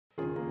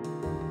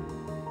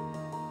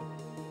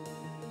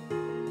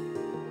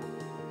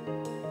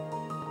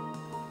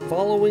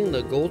Following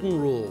the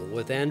Golden Rule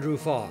with Andrew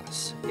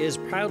Faas is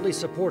proudly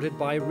supported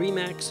by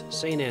RE/MAX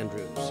St.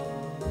 Andrews.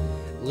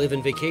 Live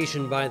and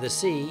vacation by the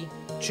sea.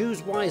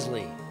 Choose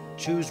wisely.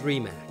 Choose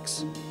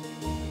RE/MAX.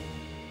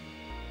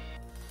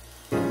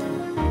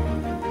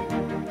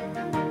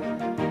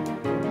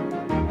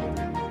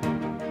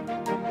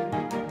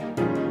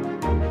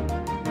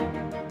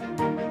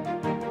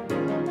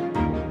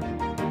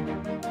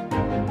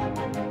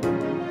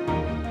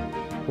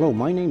 Hello,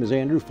 my name is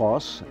Andrew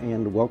Faas,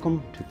 and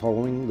welcome to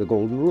Following the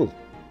Golden Rule.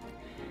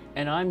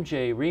 And I'm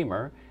Jay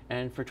Remer,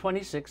 and for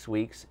 26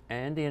 weeks,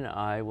 Andy and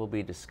I will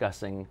be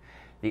discussing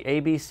the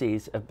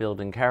ABCs of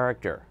building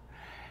character.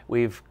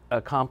 We've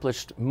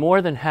accomplished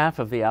more than half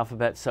of the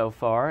alphabet so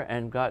far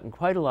and gotten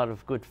quite a lot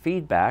of good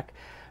feedback.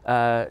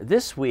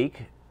 This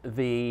week,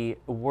 the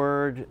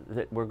word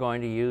that we're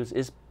going to use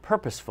is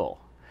purposeful.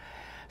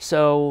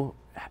 So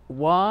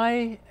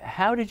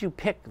how did you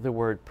pick the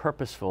word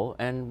purposeful,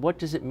 and what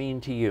does it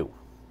mean to you?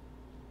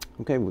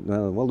 Okay,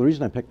 well, the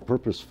reason I picked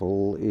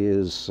purposeful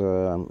is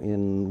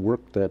in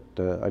work that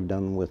I've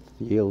done with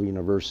Yale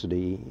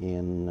University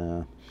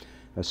in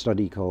a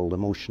study called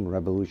Emotion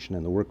Revolution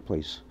in the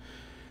Workplace.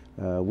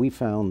 We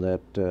found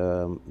that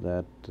the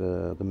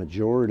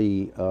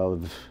majority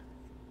of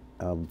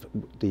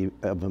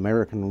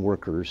American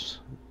workers,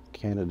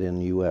 Canada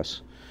and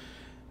U.S.,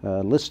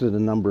 listed a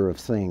number of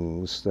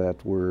things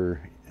that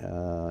were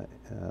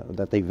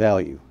that they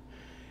value,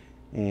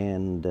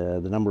 and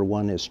the number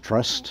one is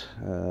trust.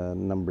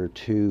 Number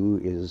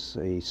two is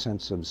a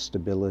sense of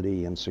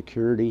stability and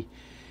security,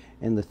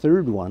 and the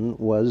third one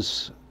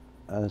was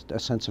a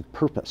sense of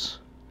purpose.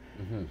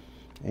 Mm-hmm.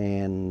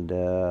 And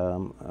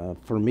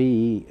for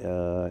me,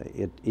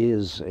 it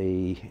is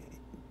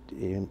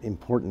an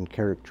important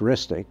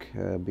characteristic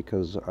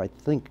because I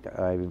think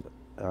I've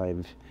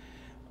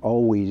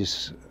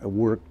always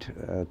worked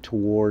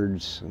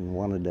towards and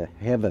wanted to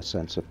have a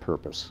sense of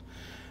purpose,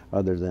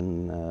 other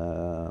than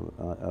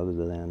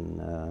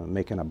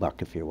making a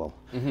buck, if you will.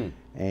 Mm-hmm.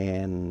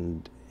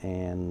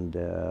 And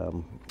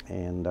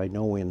I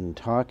know in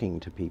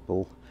talking to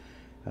people,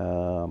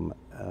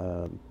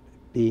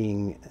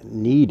 being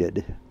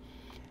needed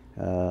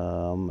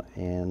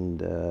and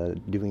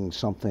doing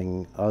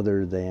something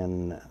other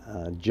than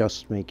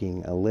just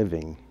making a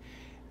living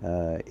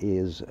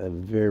is a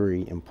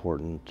very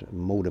important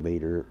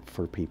motivator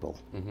for people.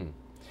 Mm-hmm.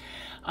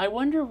 I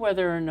wonder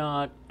whether or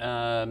not,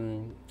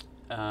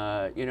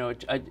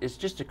 it's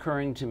just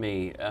occurring to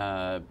me,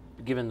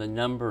 given the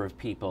number of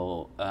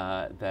people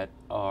that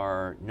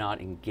are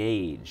not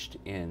engaged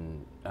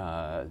in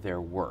their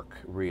work,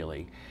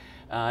 really,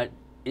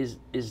 is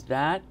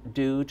that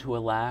due to a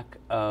lack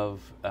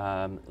of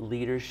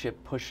leadership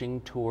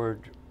pushing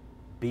toward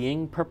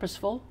being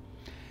purposeful?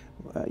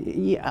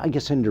 Yeah, I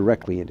guess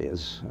indirectly it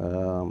is.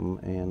 I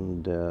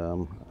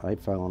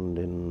found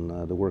in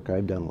the work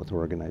I've done with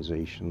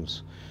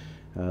organizations,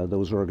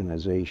 those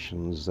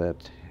organizations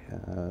that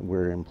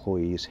where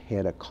employees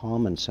had a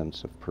common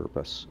sense of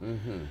purpose,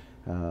 mm-hmm.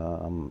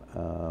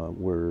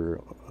 Were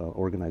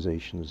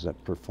organizations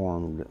that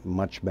performed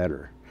much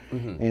better,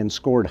 mm-hmm. and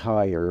scored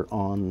higher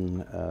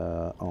on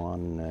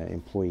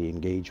employee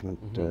engagement,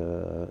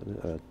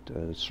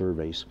 mm-hmm.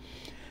 Surveys.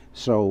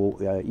 So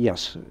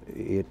yes,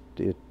 it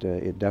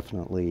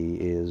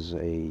definitely is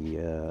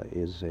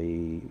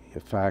a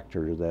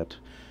factor that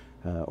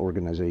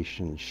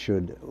organizations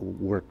should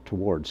work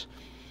towards.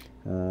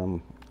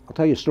 I'll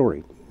tell you a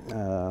story.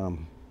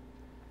 In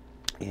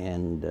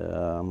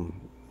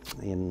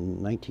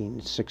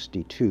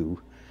 1962,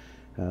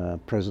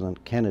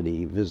 President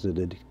Kennedy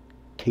visited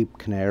Cape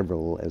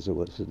Canaveral, as it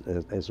was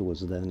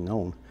then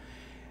known,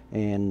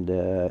 and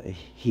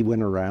he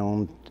went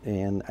around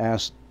and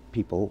asked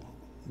people,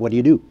 "What do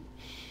you do?"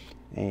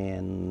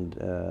 And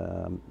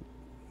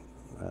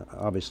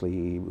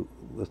obviously,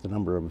 with the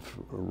number of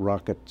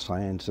rocket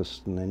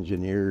scientists and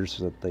engineers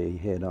that they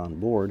had on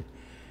board,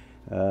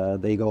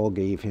 they all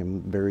gave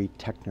him very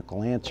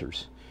technical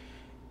answers.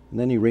 And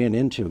then he ran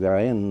into a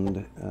guy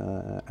and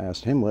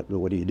asked him, what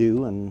do you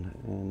do?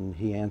 And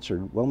he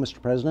answered, "Well,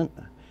 Mr. President,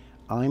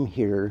 I'm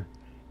here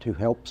to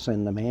help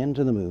send a man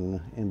to the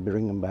moon and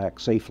bring him back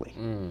safely."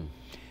 Mm.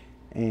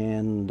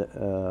 And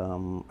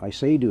I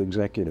say to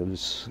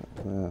executives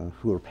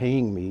who are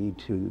paying me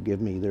to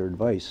give me their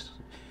advice,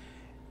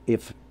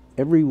 if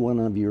every one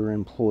of your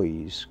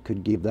employees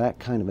could give that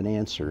kind of an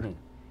answer, mm-hmm.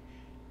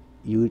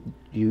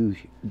 you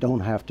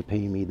don't have to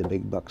pay me the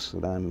big bucks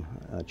that I'm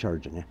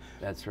charging you.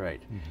 That's right.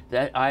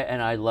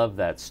 Mm-hmm. I love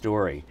that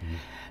story. Mm-hmm.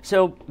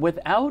 So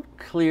without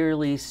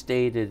clearly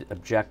stated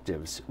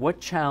objectives,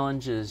 what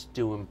challenges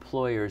do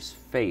employers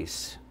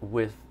face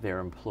with their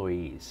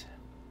employees?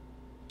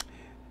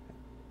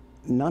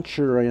 Not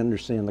sure I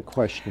understand the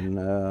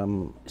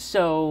question.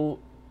 So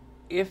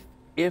if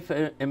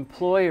an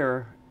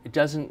employer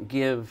doesn't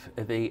give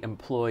the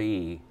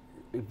employee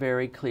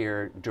very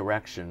clear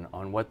direction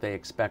on what they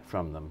expect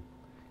from them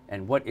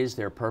and what is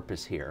their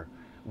purpose here,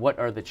 what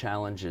are the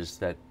challenges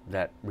that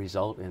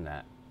result in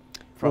that?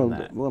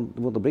 Well,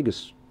 the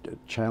biggest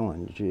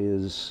challenge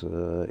is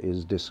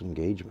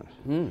disengagement,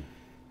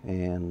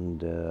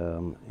 and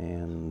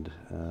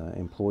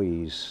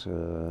employees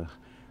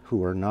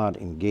who are not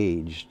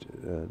engaged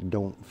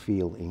don't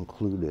feel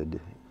included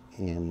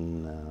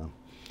in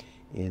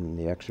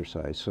the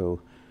exercise. So,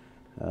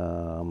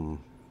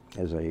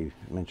 as I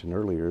mentioned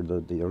earlier,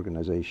 the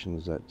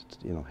organizations that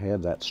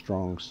have that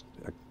strong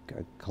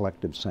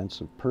collective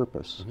sense of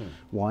purpose.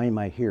 Why am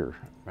I here?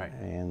 Right.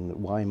 And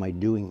why am I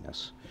doing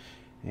this?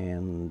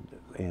 And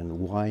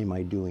why am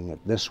I doing it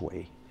this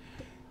way?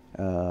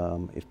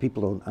 If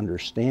people don't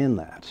understand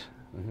that,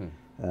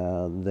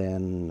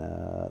 then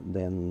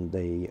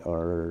they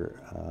are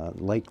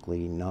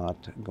likely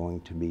not going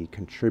to be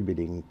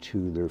contributing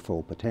to their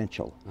full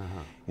potential.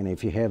 And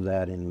if you have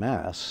that in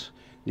mass,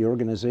 the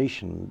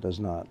organization does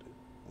not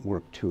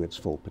work to its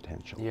full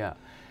potential. Yeah.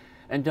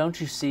 And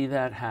don't you see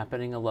that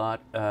happening a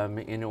lot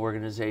in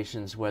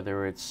organizations,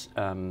 whether it's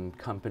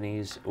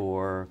companies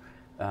or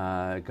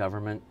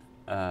government?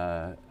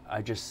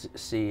 I just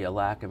see a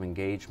lack of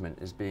engagement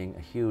as being a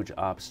huge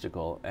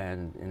obstacle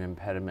and an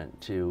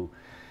impediment to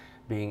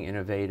being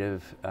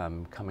innovative,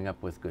 coming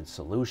up with good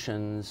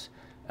solutions,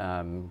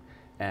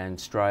 and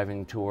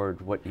striving toward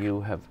what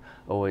you have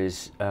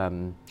always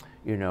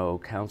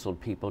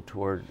counseled people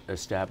toward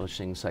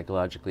establishing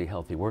psychologically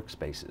healthy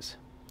workspaces.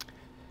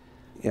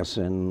 Yes,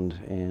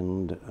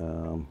 and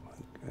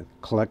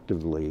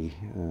collectively,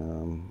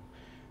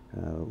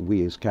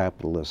 we as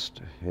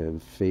capitalists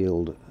have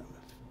failed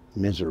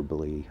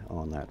miserably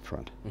on that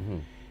front.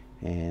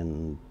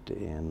 And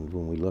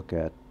when we look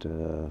at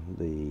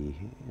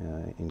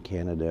in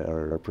Canada,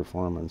 our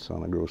performance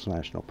on a gross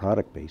national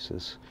product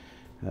basis,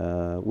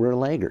 we're a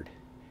laggard.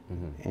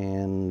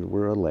 And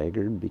we're a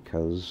laggard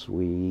because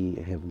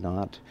we have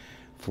not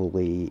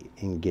fully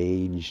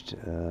engaged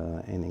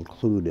and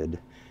included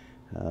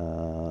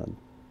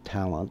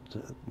talent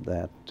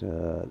that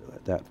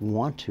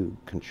want to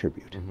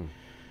contribute.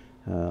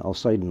 I'll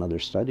cite another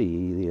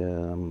study,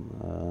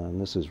 and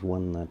this is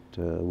one that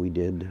we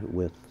did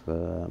with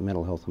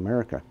Mental Health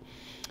America.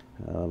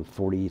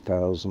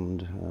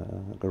 40,000,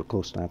 or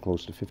close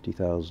to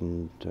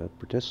 50,000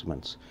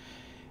 participants.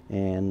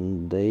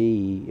 And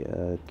they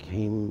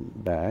came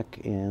back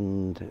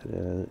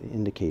and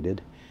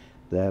indicated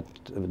that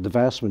the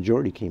vast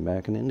majority came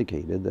back and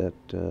indicated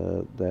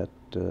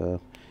that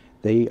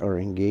they are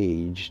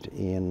engaged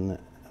in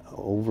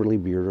overly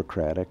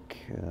bureaucratic,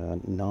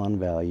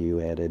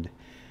 non-value-added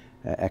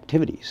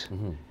activities.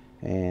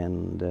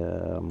 And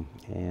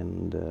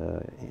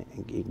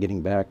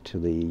getting back to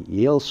the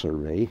Yale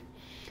survey,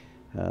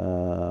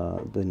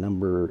 the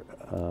number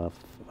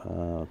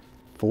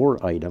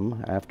 4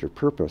 item after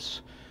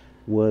purpose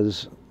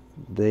was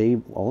they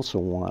also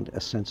want a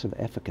sense of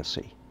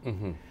efficacy.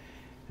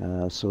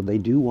 So they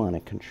do want to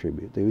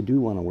contribute. They do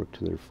want to work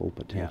to their full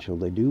potential.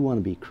 They do want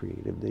to be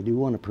creative. They do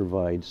want to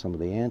provide some of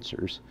the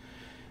answers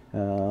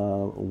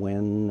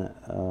when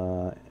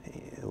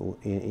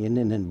in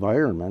an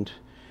environment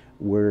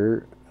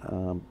where,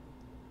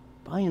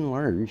 by and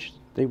large,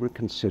 they were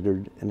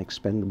considered an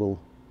expendable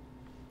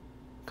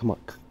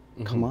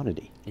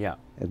commodity,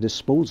 a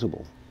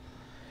disposable.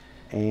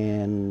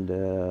 And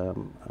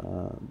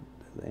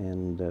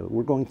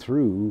we're going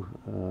through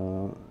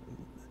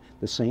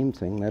the same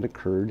thing that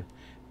occurred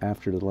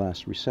after the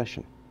last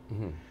recession.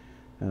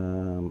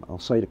 I'll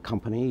cite a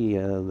company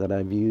that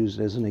I've used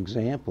as an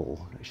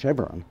example,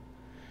 Chevron,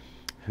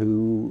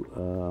 who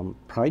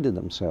prided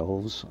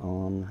themselves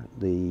on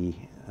the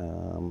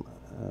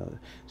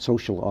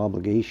social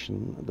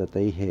obligation that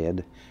they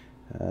had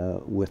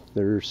with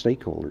their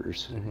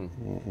stakeholders,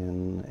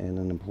 and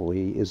an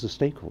employee is a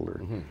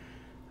stakeholder.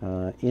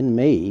 In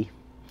May,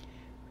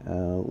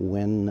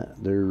 when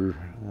their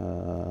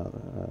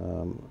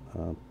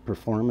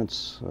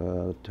performance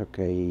took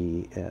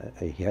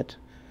a hit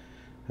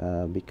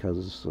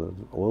because of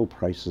oil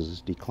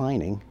prices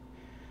declining,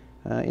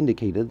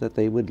 indicated that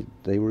they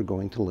were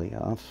going to lay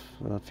off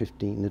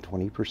 15 to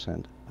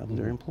 20% of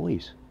their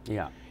employees.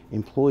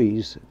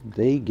 Employees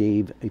they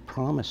gave a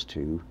promise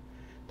to,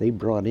 they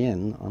brought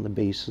in on the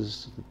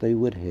basis that they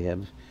would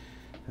have,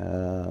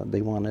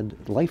 they wanted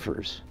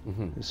lifers,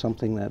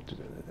 something that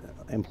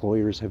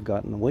employers have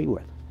gotten away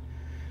with.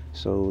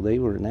 So they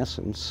were in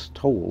essence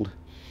told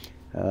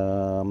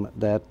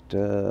that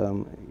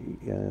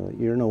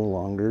you're no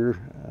longer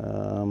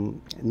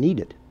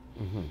needed.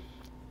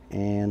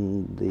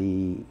 And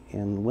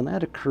when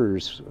that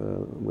occurs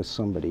with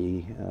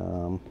somebody,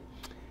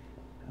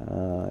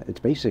 it's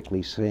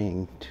basically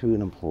saying to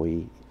an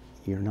employee,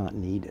 you're not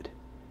needed.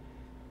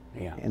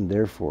 And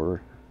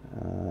therefore,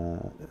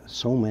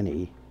 so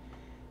many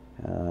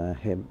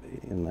have,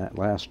 in that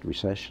last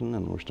recession,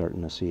 and we're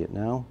starting to see it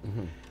now,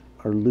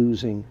 are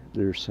losing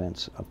their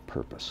sense of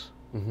purpose.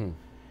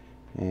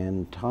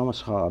 And Thomas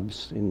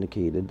Hobbes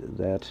indicated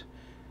that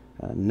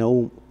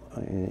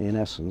in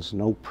essence,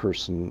 no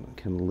person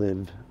can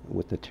live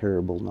with the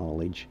terrible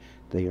knowledge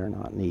they are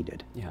not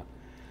needed.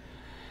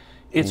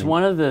 It's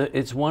one of the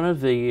it's one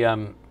of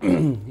the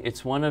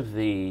it's one of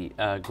the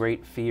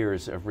great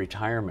fears of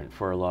retirement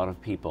for a lot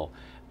of people,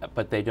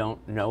 but they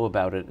don't know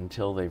about it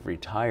until they've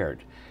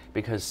retired,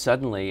 because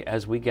suddenly,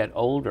 as we get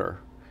older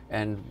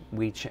and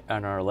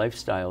and our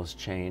lifestyles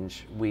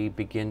change, we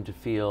begin to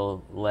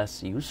feel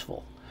less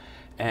useful,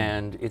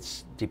 and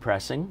it's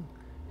depressing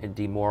and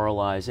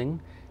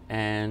demoralizing.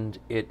 And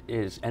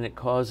it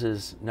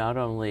causes not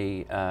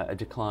only a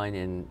decline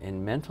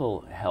in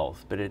mental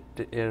health, but it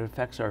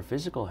affects our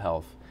physical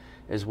health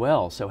as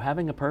well. So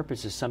having a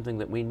purpose is something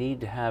that we need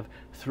to have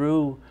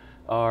through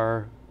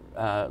our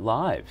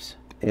lives.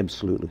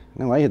 Absolutely.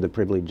 Now, I had the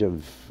privilege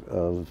of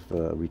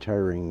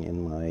retiring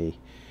in my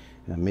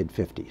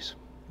mid-50s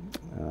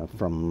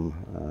from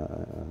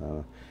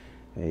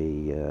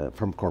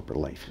corporate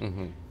life,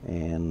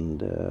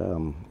 and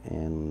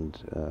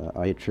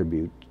I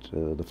attribute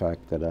the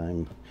fact that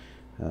I'm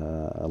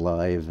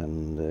alive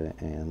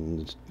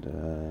and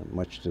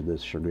much to the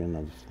chagrin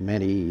of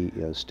many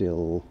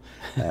still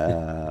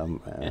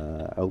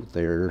out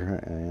there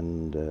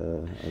and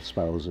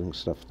espousing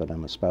stuff that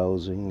I'm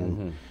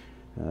espousing,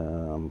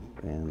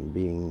 and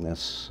being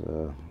this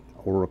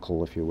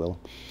oracle, if you will.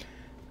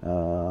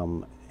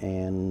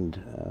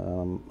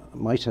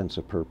 My sense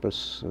of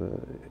purpose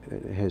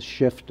has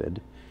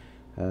shifted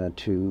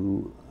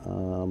to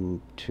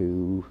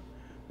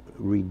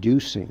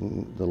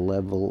reducing the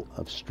level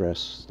of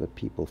stress that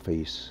people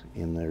face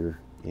in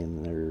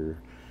their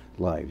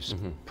lives,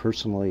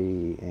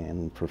 personally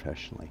and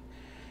professionally.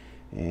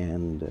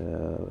 And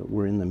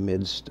we're in the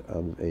midst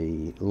of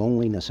a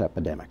loneliness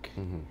epidemic.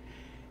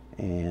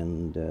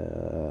 And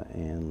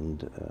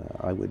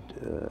I would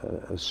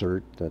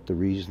assert that the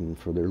reason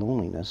for their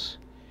loneliness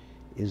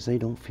is they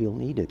don't feel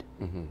needed,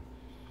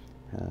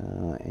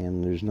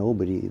 and there's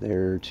nobody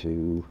there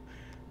to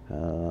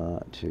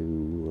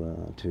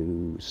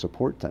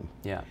support them.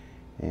 Yeah.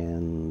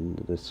 And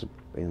the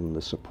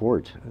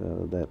support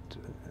that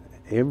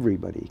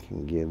everybody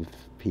can give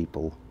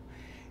people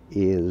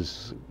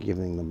is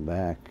giving them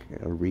back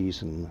a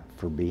reason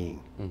for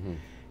being,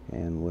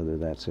 and whether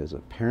that's as a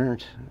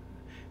parent,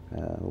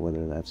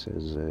 whether that's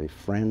as a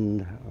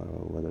friend,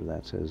 whether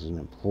that's as an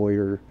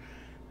employer,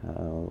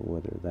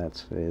 whether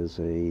that's as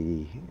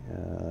a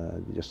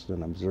just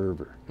an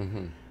observer.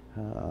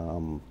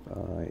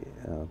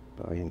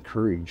 I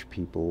encourage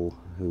people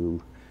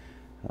who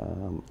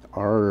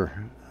are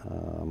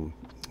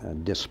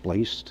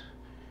displaced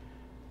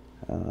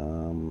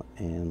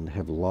and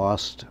have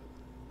lost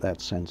that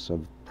sense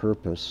of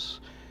purpose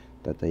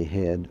that they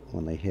had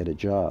when they had a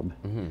job,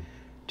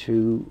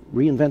 to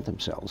reinvent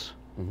themselves,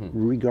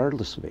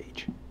 regardless of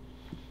age.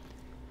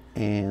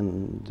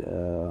 And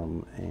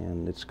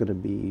it's going to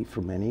be,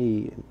 for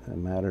many, a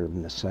matter of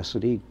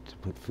necessity to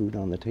put food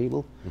on the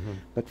table,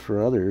 but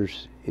for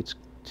others, it's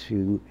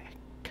to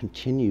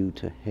continue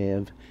to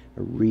have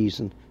a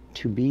reason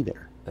to be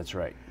there. That's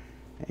right.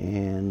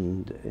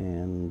 And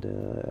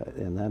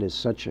that is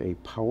such a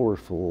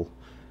powerful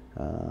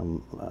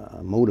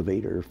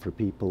motivator for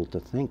people to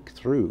think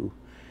through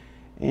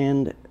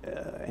and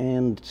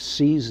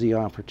seize the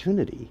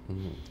opportunity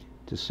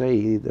to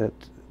say that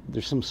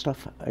there's some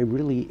stuff I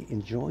really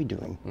enjoy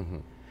doing,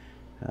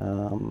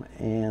 or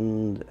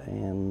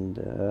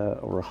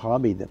a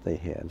hobby that they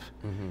have,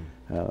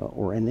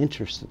 or an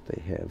interest that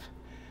they have.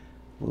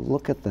 Well,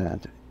 look at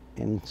that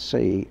and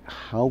say,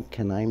 how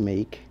can I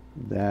make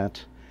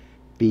that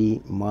be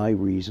my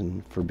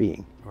reason for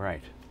being?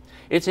 Right.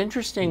 It's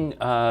interesting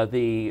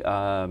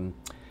the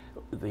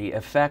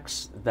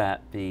effects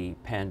that the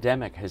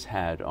pandemic has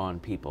had on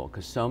people,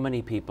 because so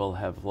many people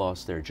have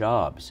lost their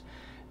jobs.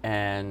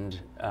 And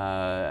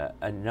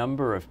a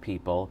number of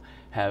people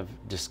have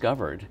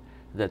discovered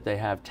that they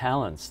have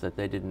talents that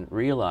they didn't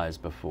realize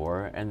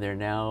before, and they're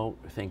now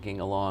thinking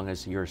along,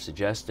 as you're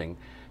suggesting,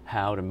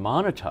 how to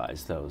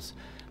monetize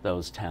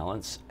those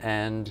talents.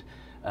 And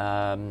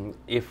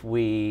if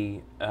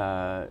we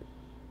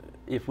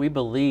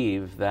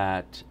believe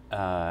that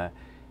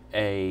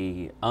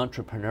a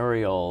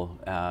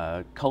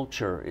entrepreneurial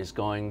culture is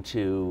going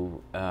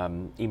to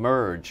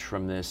emerge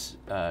from this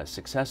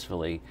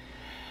successfully,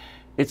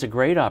 it's a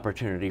great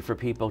opportunity for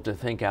people to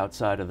think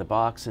outside of the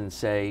box and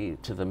say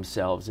to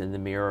themselves in the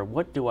mirror,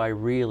 what do I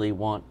really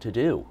want to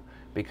do?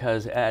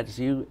 Because as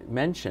you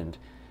mentioned,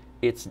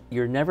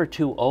 you're never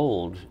too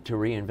old to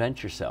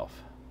reinvent yourself.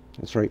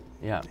 That's right.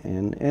 Yeah.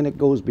 And it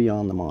goes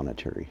beyond the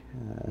monetary,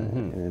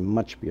 and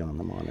much beyond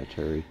the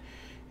monetary.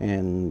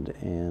 And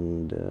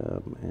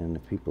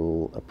if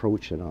people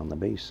approach it on the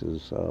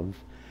basis of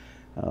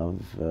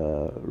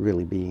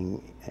really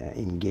being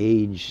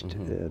engaged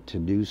to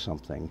do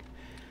something,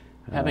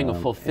 having a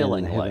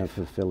fulfilling life. Having a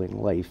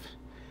fulfilling life.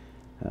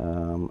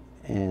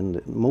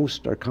 And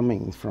most are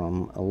coming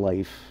from a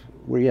life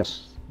where,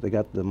 yes, they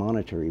got the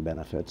monetary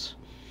benefits,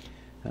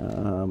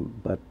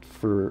 but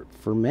for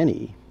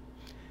many,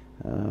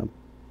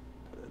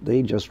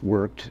 they just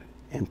worked,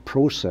 and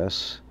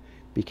process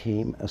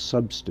became a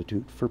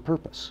substitute for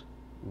purpose.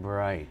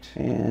 Right.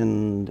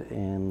 And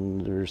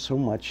there's so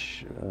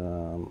much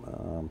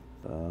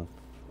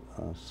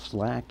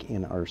slack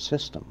in our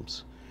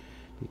systems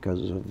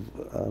because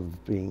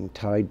of being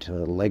tied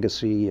to a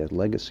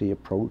legacy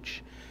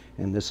approach,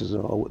 and this is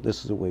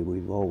the way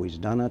we've always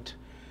done it,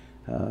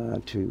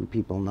 to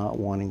people not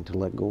wanting to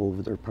let go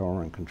of their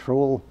power and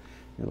control.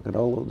 You look at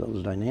all of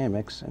those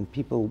dynamics, and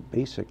people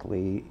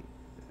basically,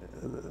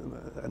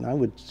 and I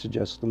would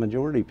suggest the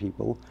majority of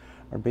people,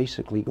 are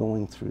basically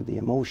going through the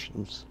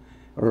emotions,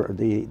 or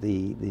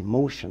the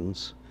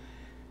motions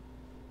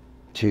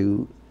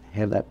to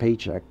have that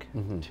paycheck,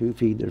 to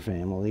feed their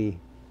family,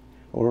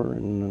 or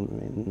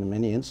in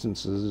many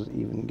instances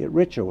even get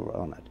rich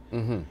on it.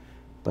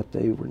 But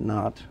they were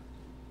not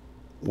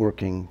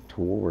working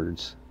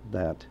towards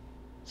that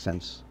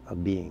sense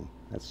of being,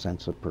 that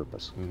sense of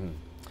purpose.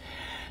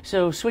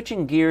 So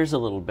switching gears a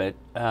little bit,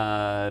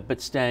 but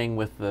staying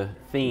with the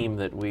theme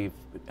that we've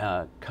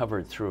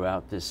covered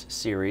throughout this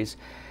series,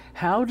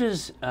 how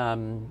does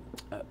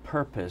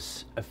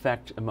purpose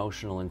affect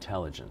emotional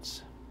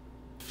intelligence?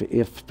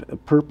 If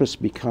purpose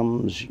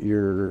becomes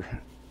your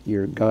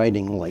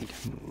guiding light,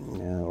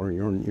 or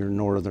your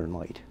northern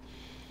light,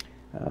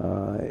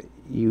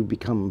 you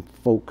become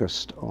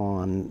focused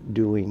on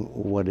doing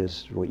what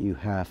you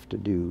have to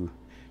do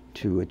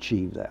to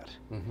achieve that.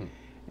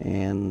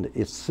 And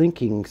it's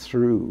thinking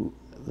through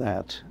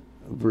that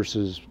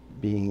versus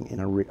being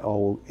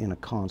in a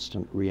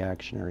constant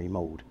reactionary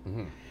mode.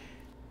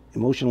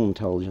 Emotional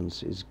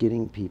intelligence is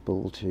getting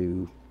people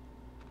to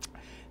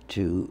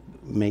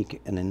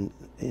make an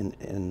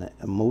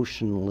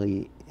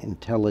emotionally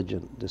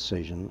intelligent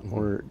decision,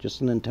 or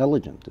just an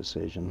intelligent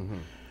decision,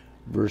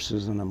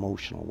 versus an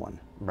emotional one.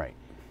 Right.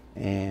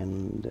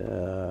 And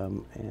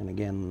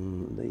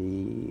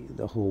again,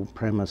 the whole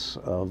premise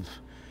of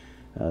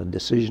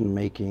decision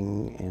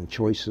making and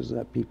choices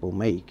that people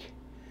make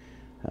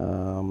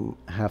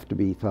have to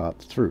be thought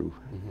through,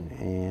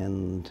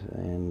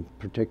 and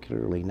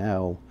particularly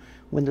now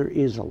when there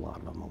is a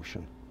lot of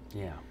emotion,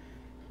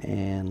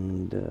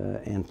 and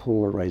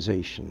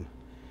polarization,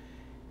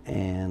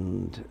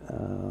 and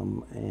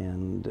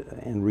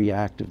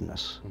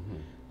reactiveness.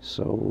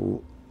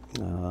 So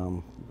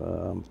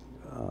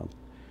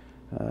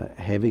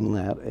having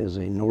that as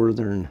a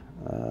northern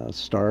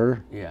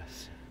star,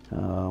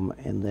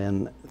 and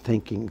then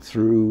thinking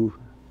through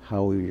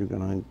how you're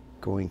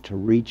going to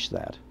reach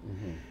that,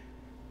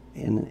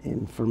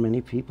 and for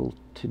many people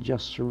to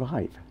just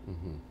survive,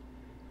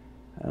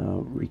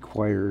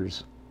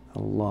 requires a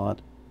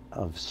lot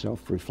of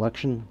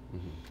self-reflection,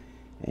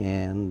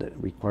 and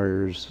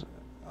requires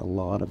a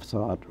lot of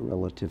thought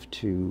relative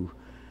to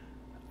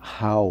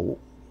how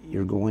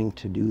you're going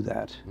to do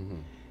that,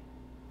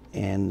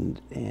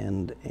 and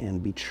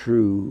be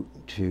true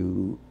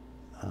to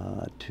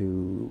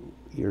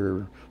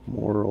your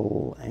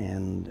moral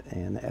and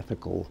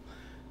ethical.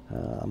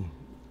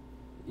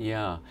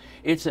 Yeah,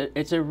 it's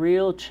a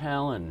real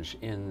challenge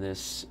in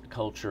this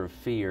culture of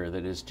fear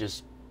that has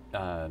just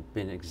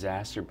been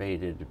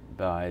exacerbated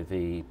by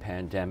the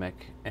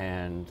pandemic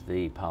and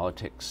the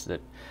politics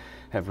that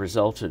have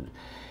resulted.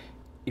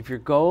 If your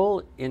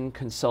goal in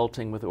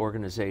consulting with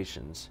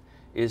organizations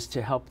is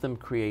to help them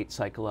create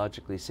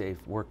psychologically safe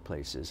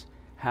workplaces,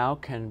 how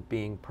can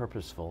being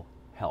purposeful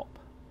help?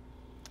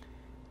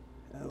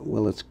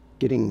 Well, it's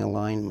getting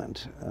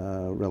alignment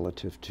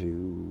relative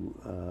to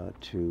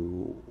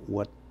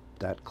what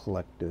that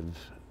collective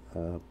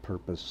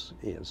purpose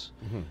is.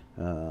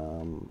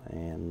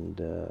 And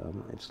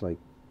it's like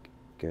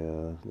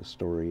the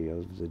story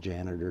of the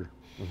janitor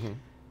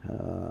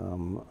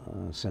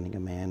sending a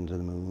man to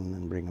the moon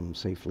and bring him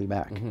safely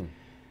back.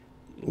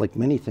 Like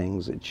many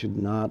things, it should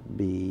not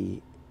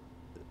be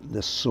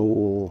the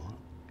sole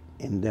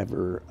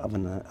endeavor of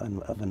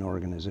an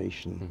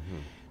organization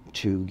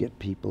to get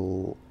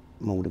people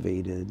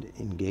motivated,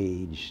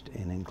 engaged,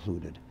 and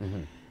included.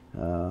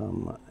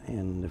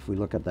 And if we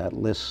look at that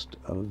list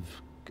of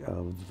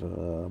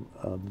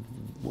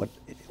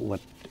what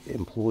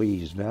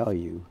employees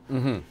value,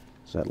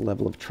 it's that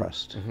level of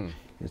trust.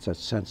 It's that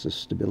sense of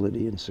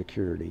stability and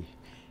security.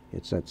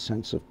 It's that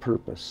sense of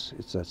purpose.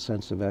 It's that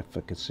sense of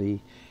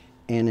efficacy,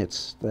 and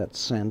it's that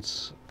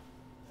sense.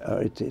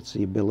 It's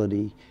the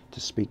ability to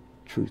speak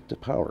truth to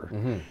power.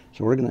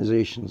 So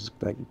organizations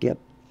that get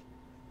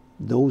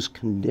those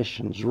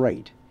conditions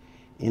right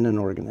in an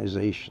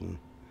organization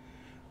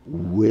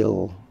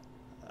will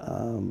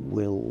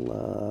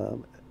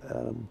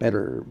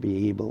better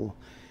be able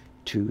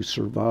to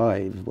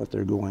survive what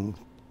they're going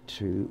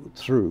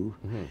through,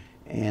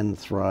 and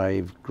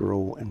thrive,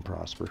 grow, and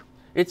prosper.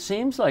 It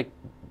seems like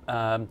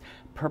the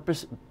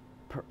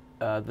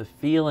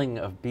feeling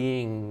of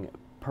being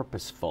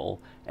purposeful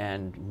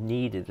and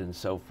needed and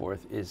so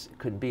forth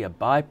could be a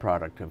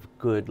byproduct of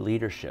good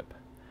leadership.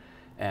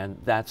 And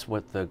that's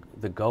what the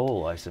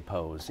goal, I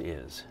suppose,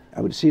 is.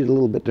 I would see it a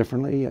little bit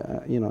differently.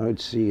 I would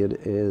see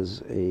it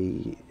as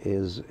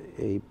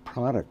a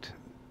product,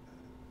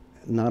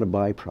 not a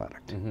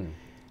byproduct.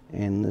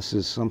 And this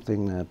is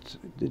something that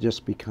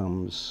just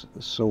becomes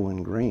so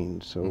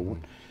ingrained. So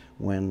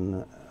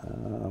when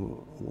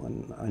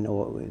I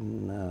know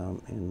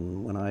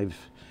when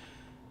I've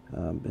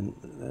been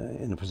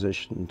in a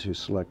position to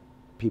select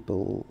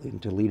people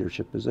into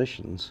leadership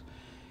positions,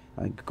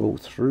 I go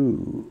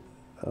through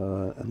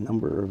a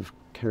number of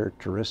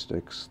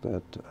characteristics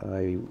that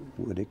I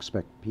would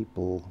expect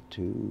people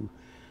to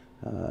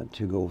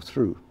go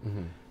through.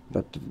 Mm-hmm.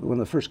 But one of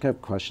the first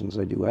questions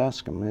I do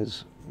ask them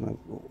is,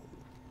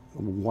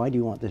 why do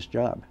you want this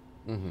job?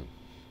 Mm-hmm.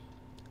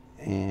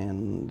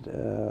 And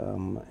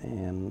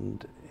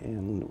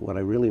what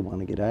I really want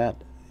to get at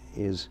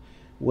is,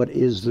 what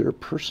is their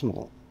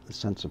personal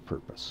sense of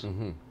purpose?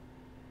 Mm-hmm.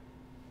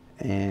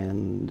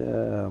 And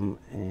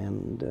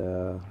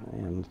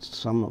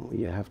some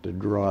you have to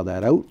draw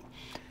that out,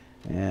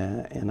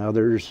 and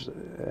others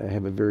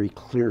have a very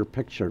clear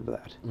picture of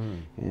that.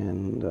 Mm.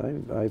 And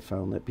I've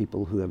found that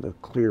people who have a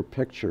clear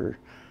picture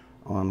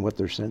on what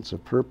their sense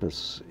of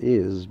purpose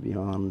is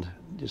beyond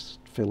just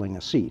filling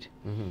a seat,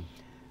 Mm-hmm.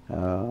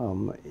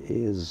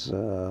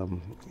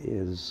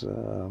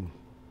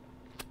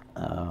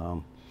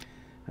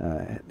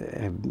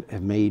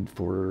 have made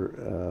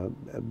for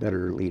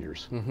better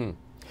leaders. Mm-hmm.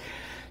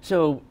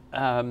 So,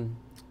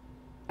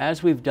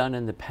 as we've done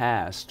in the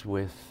past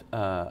with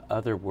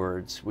other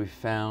words, we've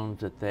found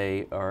that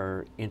they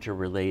are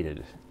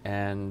interrelated.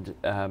 And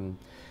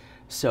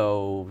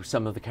so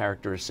some of the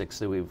characteristics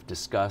that we've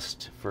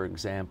discussed, for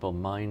example,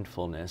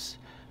 mindfulness,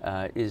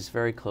 is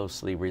very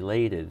closely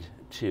related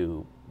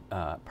to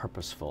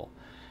purposeful.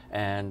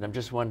 And I'm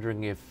just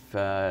wondering if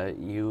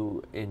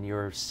you, in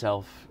your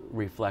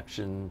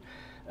self-reflection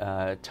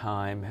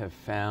time, have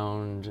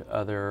found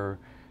other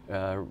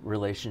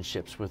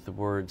relationships with the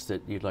words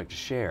that you'd like to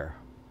share.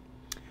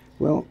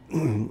 Well,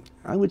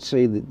 I would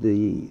say that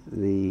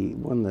the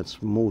one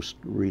that's most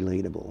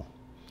relatable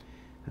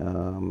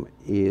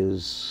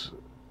is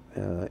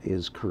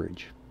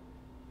courage.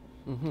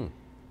 Mm-hmm.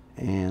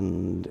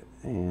 And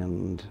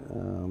in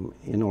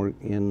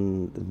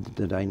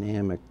the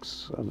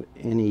dynamics of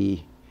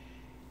any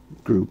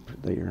group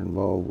that you're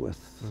involved with,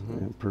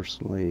 Mm-hmm.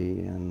 personally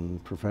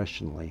and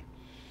professionally,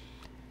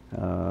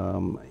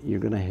 you're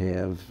going to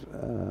have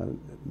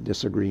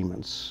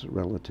disagreements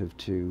relative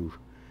to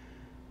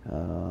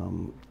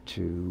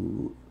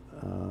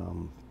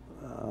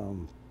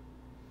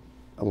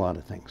a lot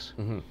of things.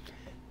 Mm-hmm.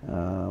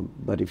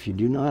 But if you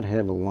do not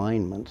have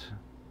alignment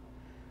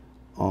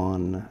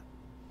on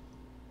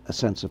a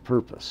sense of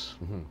purpose,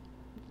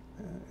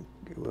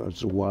 Mm-hmm.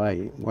 so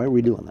why are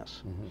we doing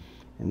this? Mm-hmm.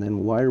 And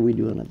then why are we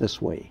doing it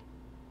this way?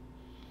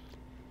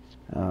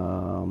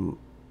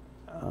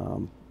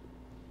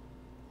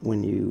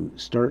 When you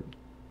start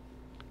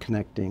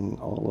connecting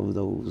all of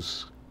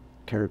those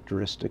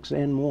characteristics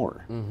and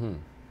more, Mm-hmm.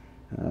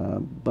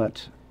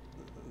 But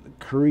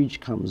courage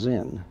comes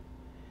in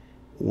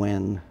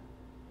when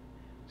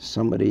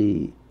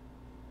somebody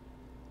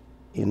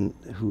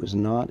who is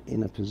not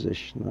in a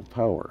position of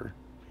power,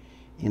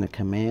 in a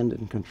command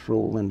and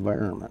control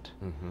environment,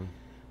 Mm-hmm.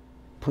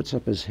 puts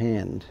up his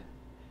hand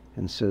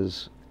and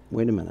says,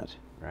 wait a minute,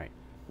 Right.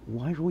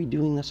 why are we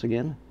doing this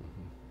again?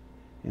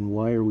 Mm-hmm. And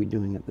why are we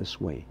doing it this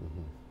way?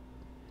 Mm-hmm.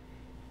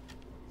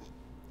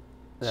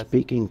 That's-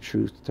 Speaking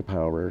truth to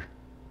power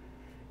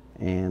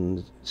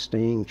and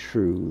staying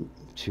true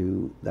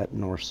to that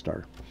North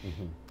Star.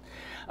 Mm-hmm.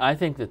 I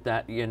think that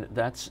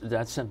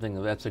that's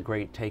something that's a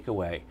great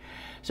takeaway.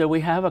 So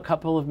we have a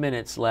couple of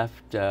minutes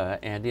left,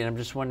 Andy, and I'm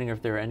just wondering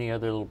if there are any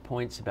other little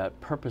points about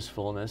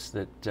purposefulness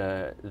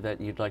that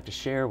you'd like to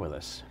share with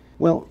us.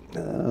 Well,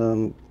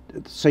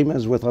 same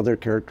as with other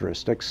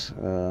characteristics,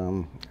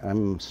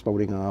 I'm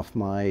spouting off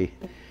my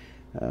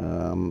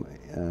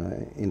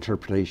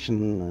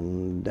interpretation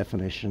and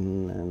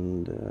definition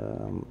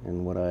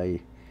and what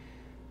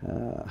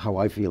how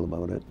I feel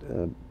about it.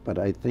 But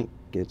I think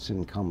it's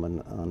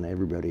incumbent on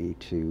everybody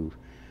to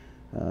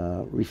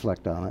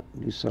reflect on it,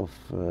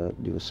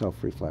 do a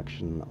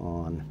self-reflection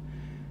on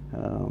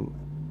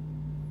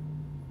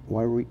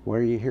why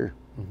are you here?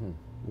 Mm-hmm.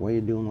 Why are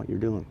you doing what you're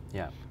doing?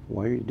 Yeah.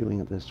 Why are you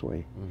doing it this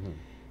way? Mm-hmm.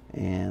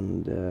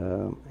 And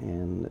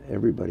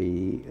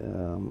everybody,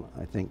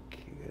 I think,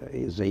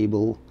 is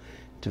able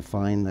to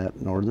find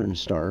that Northern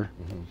Star.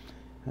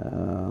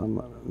 Mm-hmm.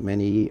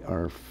 Many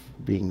are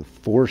being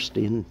forced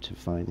into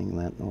finding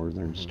that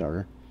Northern Mm-hmm.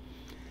 Star,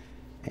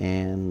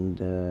 and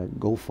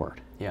go for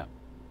it. Yeah.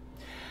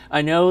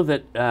 I know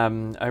that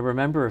I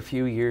remember a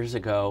few years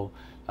ago,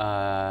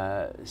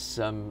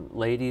 some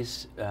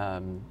ladies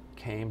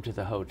came to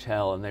the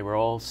hotel and they were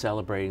all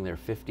celebrating their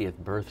 50th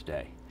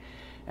birthday.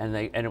 And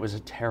it was a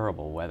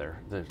terrible weather,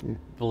 the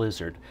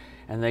blizzard.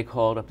 And they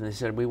called up and they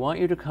said, we want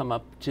you to come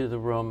up to the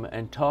room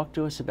and talk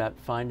to us about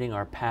finding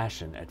our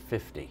passion at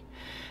 50.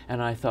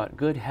 And I thought,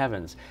 good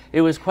heavens.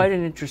 It was quite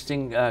an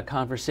interesting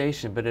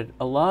conversation, but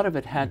a lot of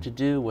it had to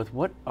do with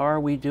what are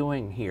we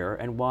doing here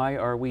and why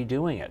are we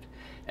doing it?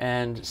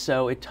 And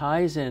so it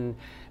ties in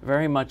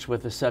very much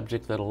with the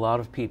subject that a lot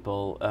of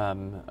people,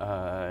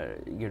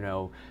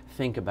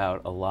 think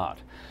about a lot.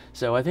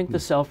 So I think the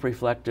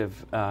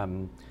self-reflective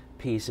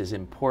piece is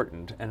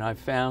important, and I've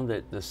found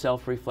that the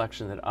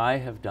self-reflection that I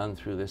have done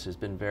through this has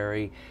been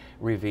very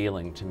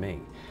revealing to me.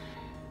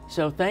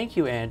 So thank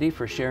you, Andy,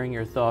 for sharing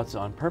your thoughts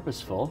on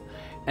Purposeful,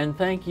 and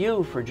thank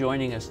you for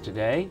joining us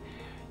today.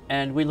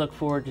 And we look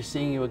forward to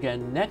seeing you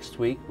again next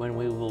week when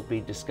we will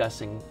be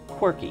discussing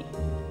Quirky.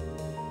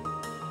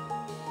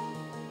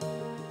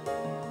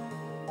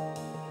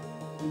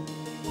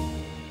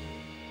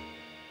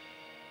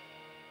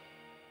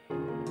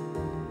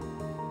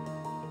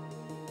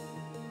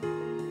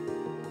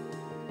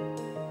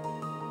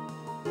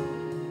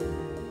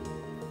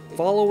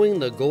 Following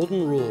the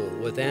Golden Rule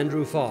with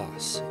Andrew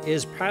Faas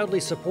is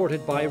proudly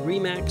supported by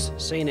Remax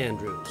St.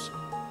 Andrews.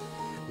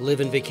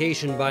 Live and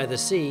vacation by the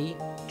sea.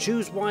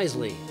 Choose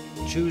wisely.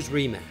 Choose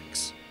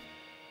Remax.